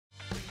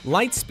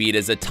Lightspeed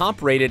is a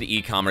top-rated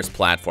e-commerce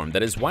platform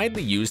that is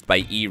widely used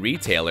by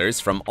e-retailers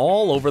from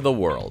all over the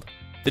world.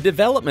 The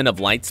development of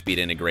Lightspeed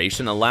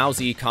integration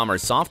allows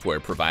e-commerce software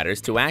providers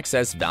to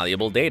access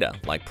valuable data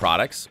like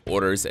products,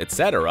 orders,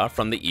 etc.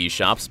 from the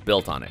e-shops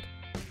built on it.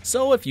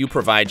 So if you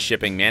provide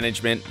shipping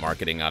management,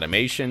 marketing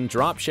automation,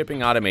 drop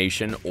shipping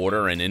automation,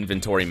 order and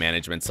inventory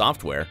management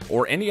software,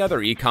 or any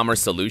other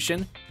e-commerce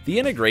solution, the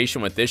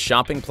integration with this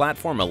shopping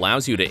platform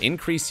allows you to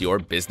increase your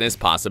business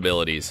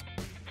possibilities.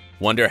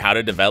 Wonder how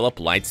to develop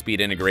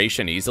Lightspeed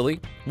integration easily?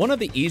 One of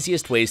the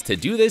easiest ways to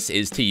do this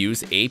is to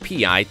use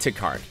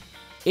API2Cart.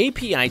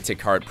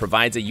 API2Cart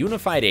provides a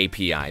unified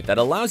API that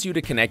allows you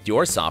to connect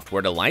your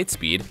software to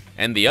Lightspeed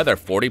and the other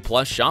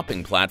 40+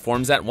 shopping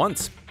platforms at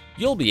once.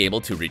 You'll be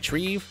able to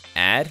retrieve,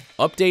 add,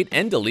 update,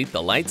 and delete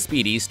the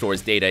Lightspeed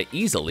eStore's data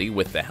easily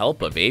with the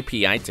help of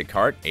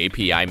API2Cart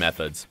API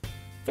methods.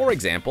 For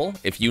example,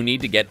 if you need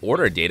to get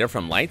order data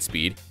from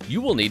Lightspeed, you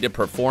will need to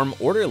perform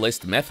order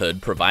list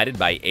method provided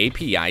by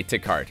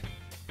API2Cart.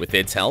 With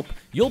its help,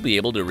 you'll be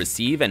able to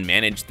receive and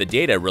manage the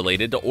data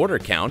related to order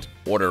count,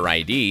 order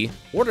ID,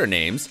 order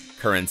names,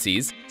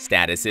 currencies,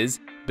 statuses,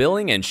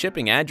 billing and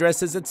shipping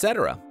addresses,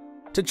 etc.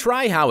 To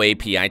try how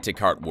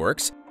API2Cart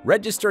works,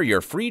 register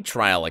your free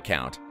trial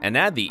account and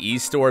add the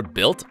eStore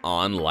built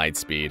on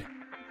Lightspeed.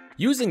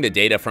 Using the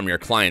data from your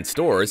client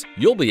stores,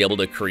 you'll be able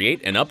to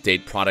create and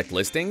update product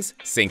listings,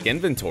 sync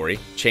inventory,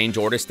 change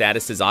order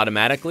statuses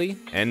automatically,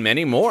 and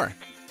many more.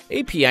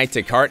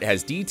 API2Cart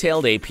has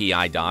detailed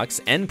API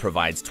docs and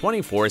provides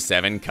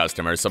 24/7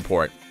 customer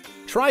support.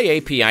 Try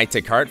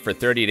API2Cart for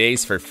 30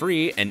 days for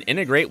free and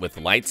integrate with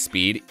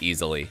Lightspeed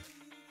easily.